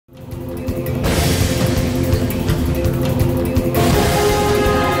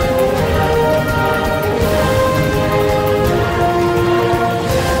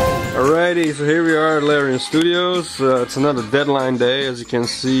studios. It's another deadline day, as you can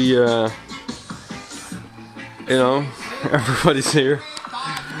see. You know, everybody's here.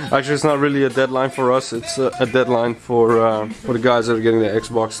 Actually, it's not really a deadline for us. It's a deadline for the guys that are getting the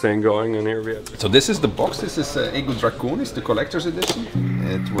Xbox thing going. And here we have. So this is the box. This is Ego Draconis, the collector's edition.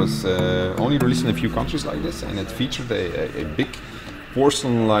 It was only released in a few countries like this, and it featured a big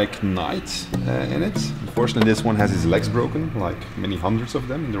porcelain-like knight in it. Unfortunately, this one has his legs broken, like many hundreds of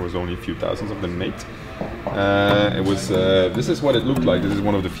them, and there was only a few thousands of them made. This is what it looked like. This is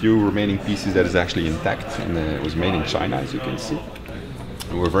one of the few remaining pieces that is actually intact, and it was made in China, as you can see.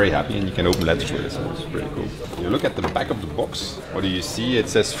 And we're very happy, and you can open letters with it, so it's pretty cool. You look at the back of the box, what do you see? It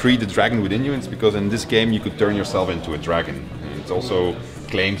says "Free the dragon within you." It's because in this game you could turn yourself into a dragon. It also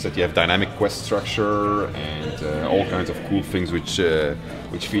claims that you have dynamic quest structure and all kinds of cool things which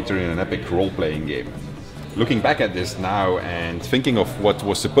feature in an epic role-playing game. Looking back at this now and thinking of what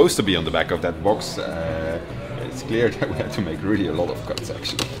was supposed to be on the back of that box, it's clear that we had to make really a lot of cuts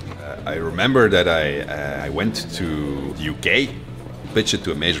actually. I remember that I went to the UK, pitched it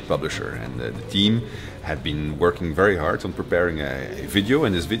to a major publisher, and the team had been working very hard on preparing a video,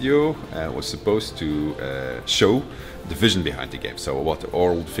 and this video was supposed to show the vision behind the game, so what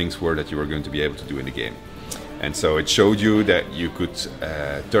all the things were that you were going to be able to do in the game. And so it showed you that you could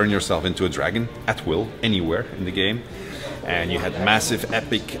turn yourself into a dragon at will, anywhere in the game, and you had massive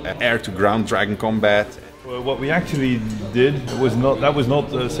epic air-to-ground dragon combat. Well, what we actually did was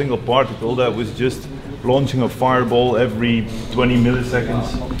not a single particle, that was just launching a fireball every 20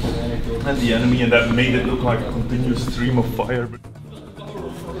 milliseconds at the enemy, and that made it look like a continuous stream of fire.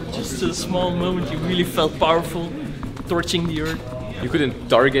 Just a small moment, you really felt powerful, torching the earth. You couldn't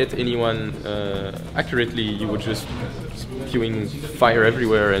target anyone accurately, you were just spewing fire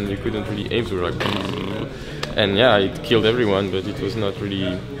everywhere and you couldn't really aim, so like, and yeah, it killed everyone, but it was not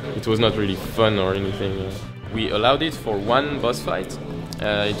really fun or anything. We allowed it for one boss fight.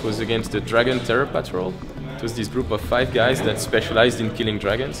 It was against the Dragon Terror Patrol. It was this group of 5 guys that specialized in killing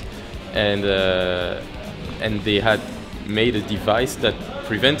dragons, and they had made a device that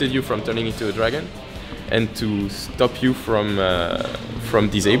prevented you from turning into a dragon, and to stop you from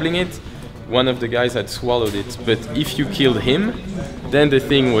disabling it, one of the guys had swallowed it. But if you killed him, then the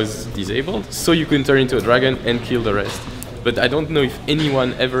thing was disabled, so you could turn into a dragon and kill the rest. But I don't know if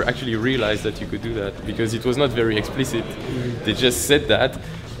anyone ever actually realized that you could do that, because it was not very explicit. They just said that,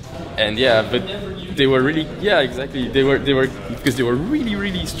 and yeah, but they were really, yeah, exactly. They were because they were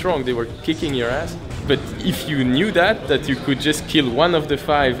really strong. They were kicking your ass. But if you knew that you could just kill one of the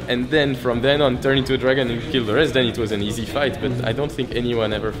 5 and then from then on turn into a dragon and kill the rest, then it was an easy fight. But I don't think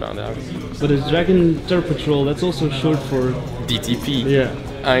anyone ever found out. But the Dragon Terror Patrol, that's also short for DTP. Yeah.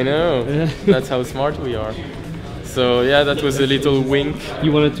 I know. Yeah. That's how smart we are. So yeah, that was a little wink.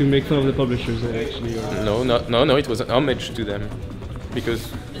 You wanted to make fun of the publishers, actually? Or? No. It was an homage to them, because,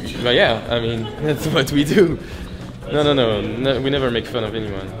 well, yeah, I mean, that's what we do. No, we never make fun of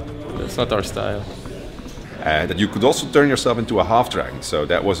anyone. That's not our style. That you could also turn yourself into a half dragon. So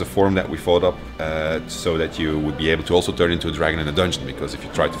that was a form that we thought up so that you would be able to also turn into a dragon in a dungeon, because if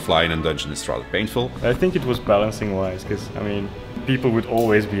you try to fly in a dungeon, it's rather painful. I think it was balancing wise, because I mean, people would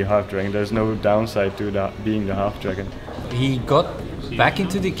always be a half dragon. There's no downside to being the half dragon. He got back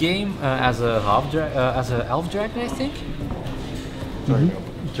into the game as a elf dragon, I think.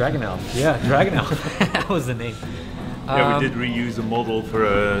 Dragon elf. Yeah, dragon elf. That was the name. Yeah, we did reuse a model for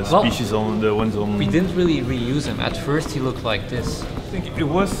a species on the ones on... We didn't really reuse him. At first he looked like this. I think it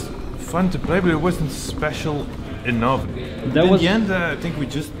was fun to play, but it wasn't special enough. In the end, I think we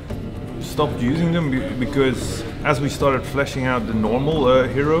just stopped using them because as we started fleshing out the normal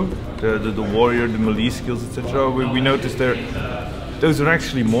hero, the warrior, the melee skills, etc., we noticed those are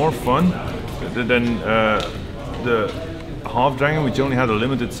actually more fun than the half dragon, which only had a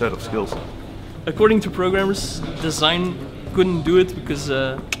limited set of skills. According to programmers, design couldn't do it because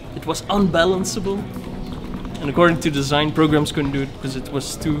it was unbalanceable. And according to design, programs couldn't do it because it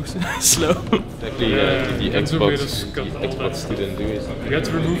was too slow. Exactly, the Xbox didn't do it. We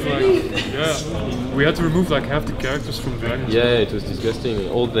had to remove like half the characters from Dragons. Yeah, it was disgusting.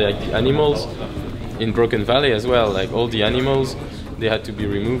 All the animals in Broken Valley as well, like all the animals, they had to be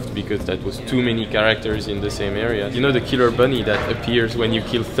removed because that was too many characters in the same area. You know the killer bunny that appears when you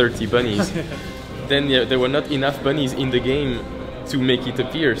kill 30 bunnies? Then there were not enough bunnies in the game to make it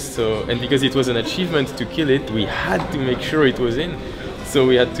appear. So, and because it was an achievement to kill it, we had to make sure it was in. So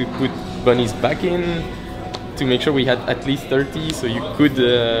we had to put bunnies back in to make sure we had at least 30, so you could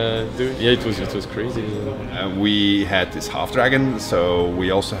do it. Yeah, it was crazy. We had this half dragon, so we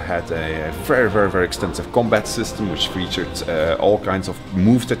also had a very extensive combat system, which featured all kinds of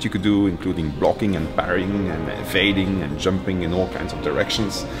moves that you could do, including blocking and parrying and evading and jumping in all kinds of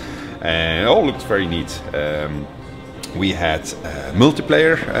directions, and it all looked very neat. We had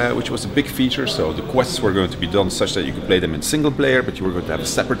multiplayer, which was a big feature, so the quests were going to be done such that you could play them in single player, but you were going to have a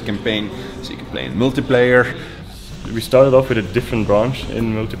separate campaign, so you could play in multiplayer. We started off with a different branch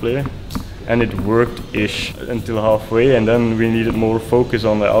in multiplayer, and it worked-ish until halfway, and then we needed more focus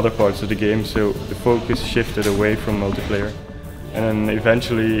on the other parts of the game, so the focus shifted away from multiplayer. And then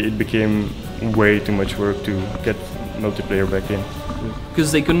eventually it became way too much work to get multiplayer back in.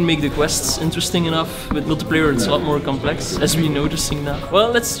 Because they couldn't make the quests interesting enough. With multiplayer it's a lot more complex, as we're noticing now.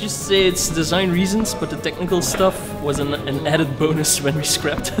 Well, let's just say it's design reasons, but the technical stuff was an added bonus when we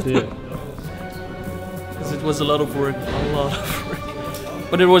scrapped it. Yeah. Because it was a lot of work,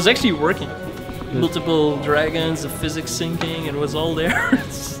 But it was actually working. Multiple dragons, the physics syncing, it was all there.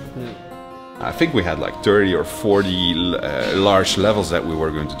 I think we had like 30 or 40 large levels that we were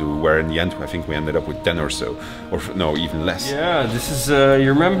going to do, where in the end I think we ended up with 10 or so, or no, even less. Yeah, this is,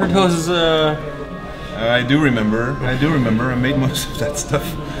 you remember those... I do remember, I made most of that stuff.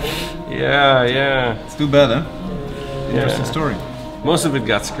 Yeah. It's too bad, huh? Yeah. Interesting story. Most of it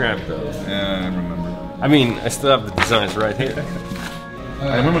got scrapped though. Yeah, I remember. I mean, I still have the designs right here.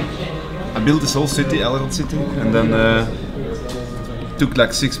 I remember I built this whole city, Emerald City, and then took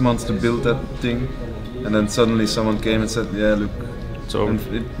like 6 months to build that thing, and then suddenly someone came and said, yeah, look, So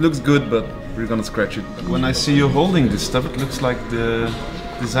it looks good, but we're gonna scratch it. When I see you holding this stuff, it looks like the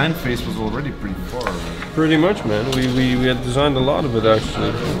design phase was already pretty far. pretty much, man. We had designed a lot of it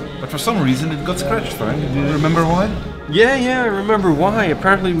actually. But for some reason it got scratched, right? Do you remember why? Yeah, I remember why.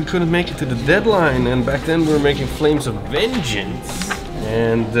 Apparently we couldn't make it to the deadline, and back then we were making Flames of Vengeance,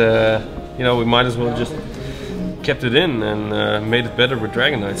 and you know, we might as well just kept it in and made it better with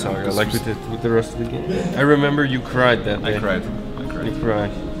Dragon Knight Saga, like we did with the rest of the game. I remember you cried that day. I cried. You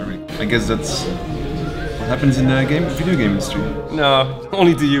cried. I guess that's what happens in the video game industry. No,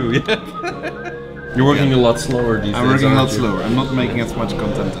 only to you. Yeah. You're working a lot slower these days. I'm working a lot aren't you? slower. I'm not making as much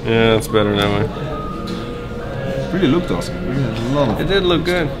content. Yeah, it's better that way. It really looked awesome. Really had a lot of It did look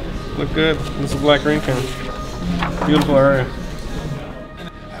good. Look good. It's a black ring can. Beautiful area.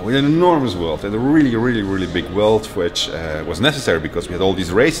 We had an enormous world, and a really big world, which was necessary because we had all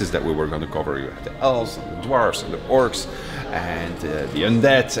these races that we were going to cover. You had the elves, and the dwarves, and the orcs, and the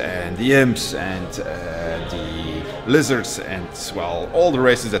undead, and the imps, and the lizards, and well, all the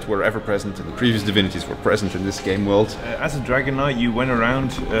races that were ever present in the previous divinities were present in this game world. As a Dragon Knight, you went around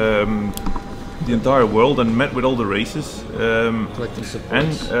the entire world and met with all the races,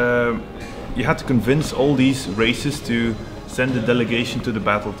 and you had to convince all these races to send a delegation to the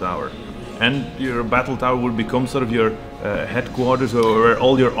battle tower, and your battle tower would become sort of your headquarters, or where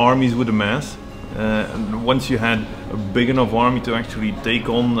all your armies would amass. And once you had a big enough army to actually take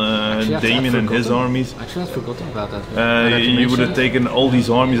on Damien and his armies, Actually, I've forgotten about that. you would have taken all these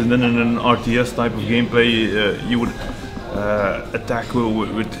armies, and then in an RTS type of gameplay, you would attack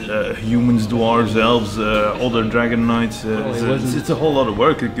with humans, dwarves, elves, other dragon knights. It's a whole lot of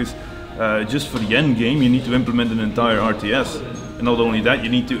work, because just for the end game you need to implement an entire RTS, and not only that, you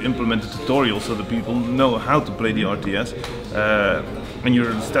need to implement a tutorial so that people know how to play the RTS, and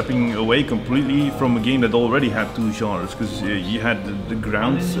you're stepping away completely from a game that already had two genres, because you had the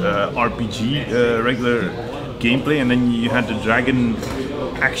grounds RPG regular gameplay, and then you had the dragon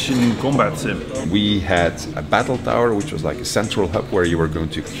action combat sim. We had a battle tower, which was like a central hub where you were going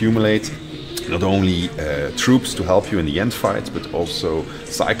to accumulate not only troops to help you in the end fight, but also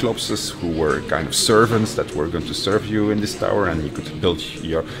Cyclopses, who were kind of servants that were going to serve you in this tower, and you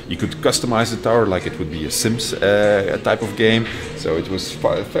could customize the tower like it would be a Sims type of game. So it was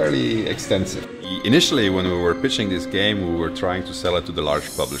fairly extensive. Initially, when we were pitching this game, we were trying to sell it to the large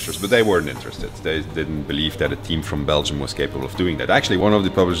publishers, but they weren't interested. They didn't believe that a team from Belgium was capable of doing that. Actually, one of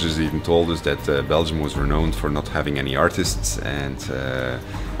the publishers even told us that Belgium was renowned for not having any artists, and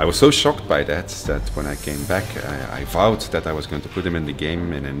I was so shocked by that when I came back, I vowed that I was going to put him in the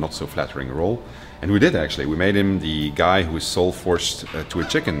game in a not so flattering role. And we did, actually. We made him the guy who is soul forged to a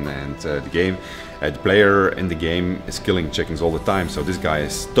chicken, and the player in the game is killing chickens all the time, so this guy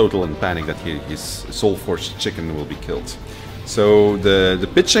is total in panic that his soul forged chicken will be killed. So the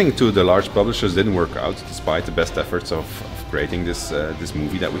pitching to the large publishers didn't work out, despite the best efforts of creating this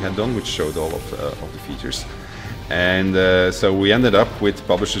movie that we had done, which showed all of the features. And so we ended up with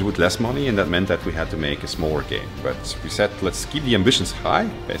publishers with less money, and that meant that we had to make a smaller game. But we said, let's keep the ambitions high,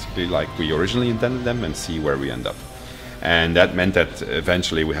 basically like we originally intended them, and see where we end up. And that meant that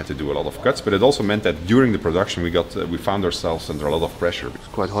eventually we had to do a lot of cuts, but it also meant that during the production we found ourselves under a lot of pressure. It's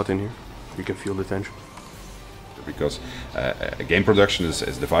quite hot in here. You can feel the tension. Because game production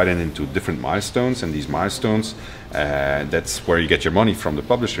is divided into different milestones, and these milestones, that's where you get your money from the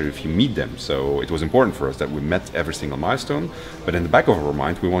publisher if you meet them. So it was important for us that we met every single milestone, but in the back of our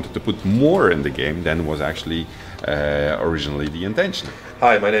mind we wanted to put more in the game than was actually originally the intention.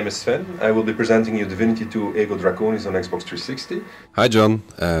 Hi, my name is Sven. I will be presenting you Divinity II Ego Draconis on Xbox 360. Hi John,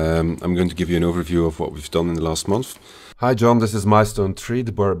 I'm going to give you an overview of what we've done in the last month. Hi John, this is Milestone 3,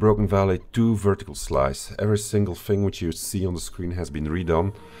 the Broken Valley 2 vertical slice. Every single thing which you see on the screen has been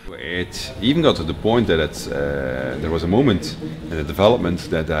redone. It even got to the point that there was a moment in the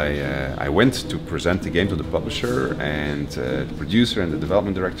development that I went to present the game to the publisher, and the producer and the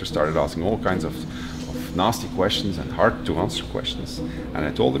development director started asking all kinds of nasty questions and hard to answer questions. And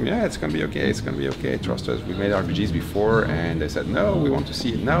I told them, yeah, it's gonna be okay, it's gonna be okay, trust us, we made RPGs before. And they said, no, we want to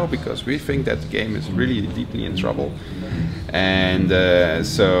see it now because we think that the game is really deeply in trouble. And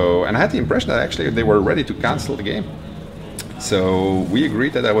and I had the impression that actually they were ready to cancel the game. So we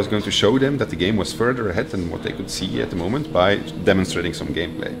agreed that I was going to show them that the game was further ahead than what they could see at the moment by demonstrating some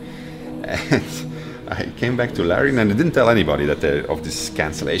gameplay. And I came back to Larry and I didn't tell anybody that of these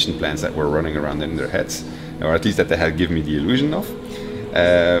cancellation plans that were running around in their heads, or at least that they had given me the illusion of.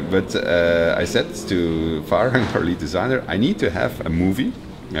 But I said to Farhan, our lead designer, I need to have a movie,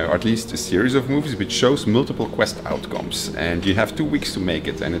 or at least a series of movies which shows multiple quest outcomes, and you have 2 weeks to make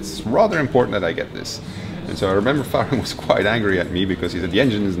it, and it's rather important that I get this. And so I remember Farhan was quite angry at me because he said the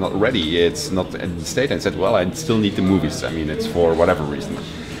engine is not ready, it's not in the state. And I said, well, I still need the movies, I mean, it's for whatever reason.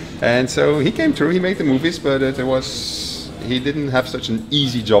 And so he came through, he made the movies, but he didn't have such an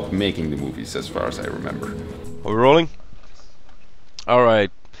easy job making the movies as far as I remember. Are we rolling?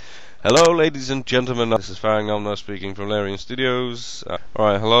 Alright. Hello ladies and gentlemen, this is Farang Namna speaking from Larian Studios.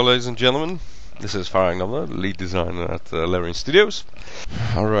 Alright, hello ladies and gentlemen, this is Farang Namna, lead designer at Larian Studios.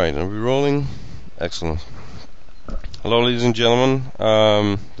 Alright, are we rolling? Excellent. Hello ladies and gentlemen,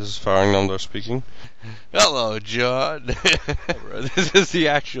 this is Farang Namna speaking. Hello, John. This is the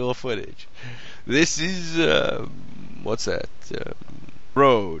actual footage. This is, what's that?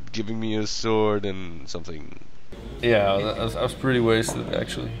 Road giving me a sword and something. Yeah, I was pretty wasted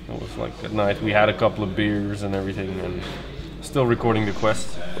actually. It was like at night. We had a couple of beers and everything, and still recording the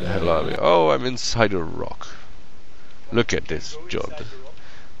quest. Hello. Oh, I'm inside a rock. Look at this, John.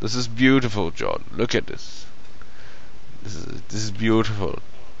 This is beautiful, John. Look at this. This is beautiful.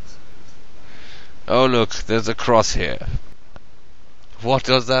 Oh look, there's a cross here. What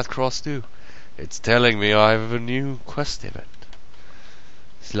does that cross do? It's telling me I have a new quest event.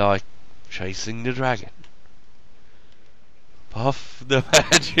 It's like chasing the dragon. Puff the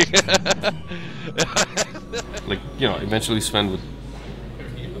magic. Like, you know, eventually Sven would,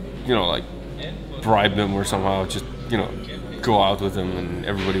 you know, like bribe them or somehow just, you know, go out with them and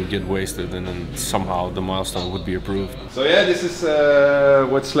everybody would get wasted, and then somehow the milestone would be approved. So yeah, this is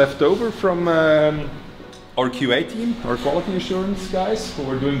what's left over from our QA team, our quality assurance guys, who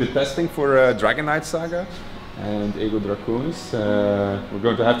were doing the testing for Dragon Knight Saga and Ego Draconis. We're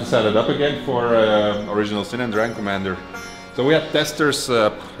going to have to set it up again for original Sin and Dragon Commander. So we had testers, I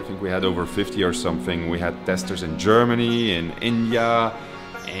think we had over 50 or something. We had testers in Germany, in India,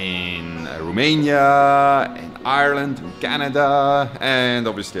 in Romania, in Ireland, in Canada, and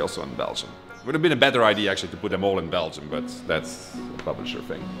obviously also in Belgium. It would have been a better idea actually to put them all in Belgium, but that's a publisher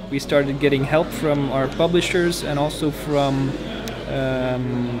thing. We started getting help from our publishers and also from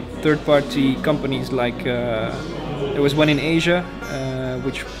third-party companies. Like there was one in Asia,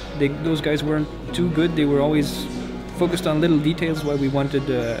 which those guys weren't too good. They were always focused on little details while we wanted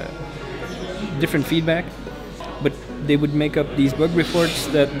different feedback. But they would make up these bug reports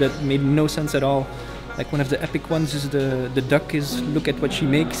that made no sense at all. Like one of the epic ones is the duck is, look at what she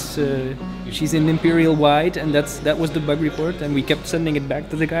makes. She's in Imperial White, and that was the bug report. And we kept sending it back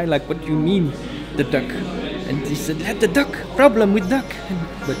to the guy, like, what do you mean, the duck? And he said, let the duck, problem with duck.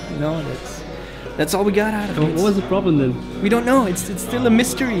 But no, that's all we got out of it. What was the problem then? We don't know. It's still a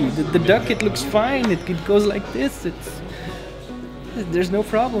mystery. The duck, it looks fine. It goes like this. There's no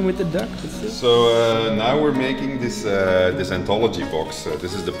problem with the duck. So now we're making this anthology box.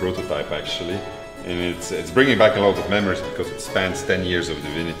 This is the prototype actually, and it's bringing back a lot of memories because it spans 10 years of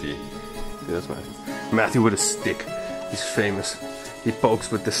Divinity. Yeah, that's Matthew. Matthew with a stick. He's famous. He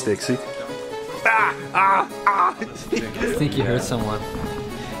pokes with the stick. See? I think you hurt someone.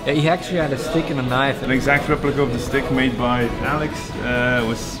 He actually had a stick and a knife. An exact replica of the stick made by Alex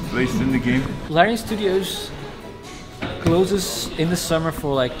was placed in the game. Larian Studios closes in the summer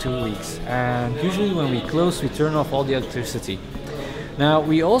for like 2 weeks, and usually when we close we turn off all the electricity. Now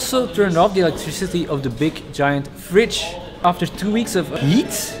we also turned off the electricity of the big giant fridge. After 2 weeks of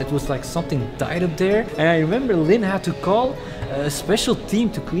heat, it was like something died up there, and I remember Lynn had to call a special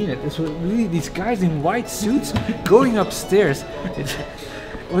team to clean it. It was really these guys in white suits going upstairs. It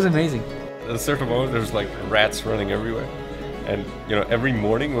was amazing. At a certain moment there's like rats running everywhere, and you know, every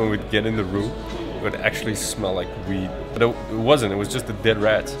morning when we'd get in the room it would actually smell like weed, but it wasn't, it was just the dead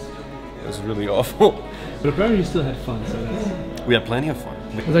rats. It was really awful. But apparently you still had fun, so that's... We had plenty of fun.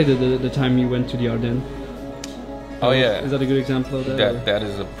 It was like the time you went to the Ardennes. Oh yeah. Is that a good example of that? That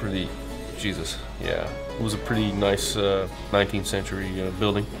is a pretty, Jesus, yeah. It was a pretty nice 19th century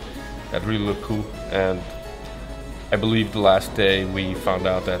building that really looked cool, and I believe the last day we found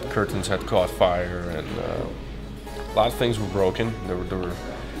out that curtains had caught fire, and a lot of things were broken. There were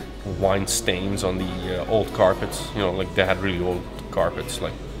wine stains on the old carpets, you know, like they had really old carpets,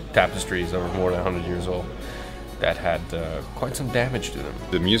 like tapestries that were more than 100 years old, that had quite some damage to them.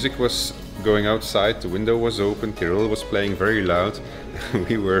 The music was going outside, the window was open, Kirill was playing very loud.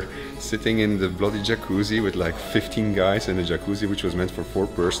 We were sitting in the bloody jacuzzi with like 15 guys in a jacuzzi which was meant for 4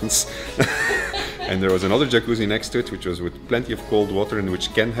 persons. And there was another jacuzzi next to it which was with plenty of cold water in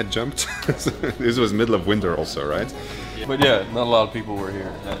which Ken had jumped. This was middle of winter also, right? But yeah, not a lot of people were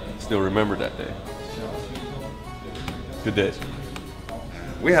here that still remember that day. Good days.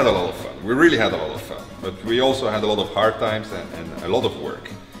 We had a lot of fun. We really had a lot of fun. But we also had a lot of hard times and a lot of work.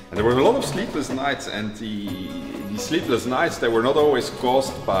 And there were a lot of sleepless nights, and the sleepless nights, they were not always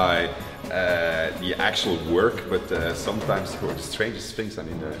caused by the actual work, but sometimes they were the strangest things. I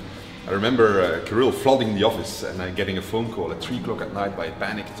mean, I remember Kirill flooding the office and getting a phone call at 3 o'clock at night by a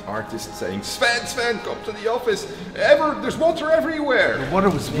panicked artist saying, Sven, come to the office, there's water everywhere. The water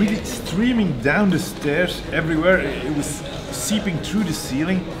was really streaming down the stairs everywhere. It was seeping through the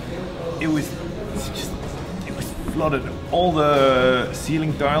ceiling. It was flooded. All the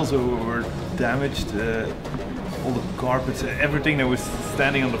ceiling tiles were damaged, all the carpets, everything that was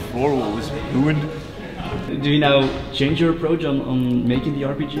standing on the floor was ruined. Do you now change your approach on making the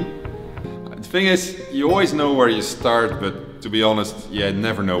RPG? The thing is, you always know where you start, but to be honest, you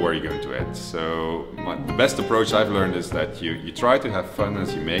never know where you're going to end. So the best approach I've learned is that you try to have fun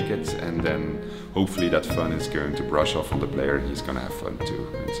as you make it, and then hopefully that fun is going to brush off on the player, he's going to have fun too.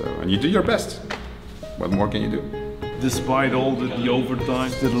 And you do your best. What more can you do? Despite all the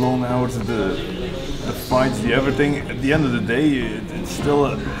overtimes, the long hours, the fights, the everything, at the end of the day, it's still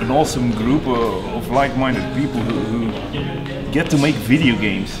an awesome group of like-minded people who get to make video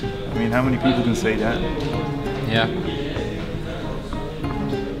games. I mean, how many people can say that? Yeah.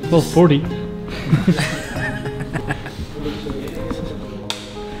 Well, 40.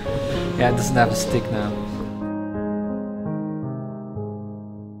 Yeah, it doesn't have a stick now.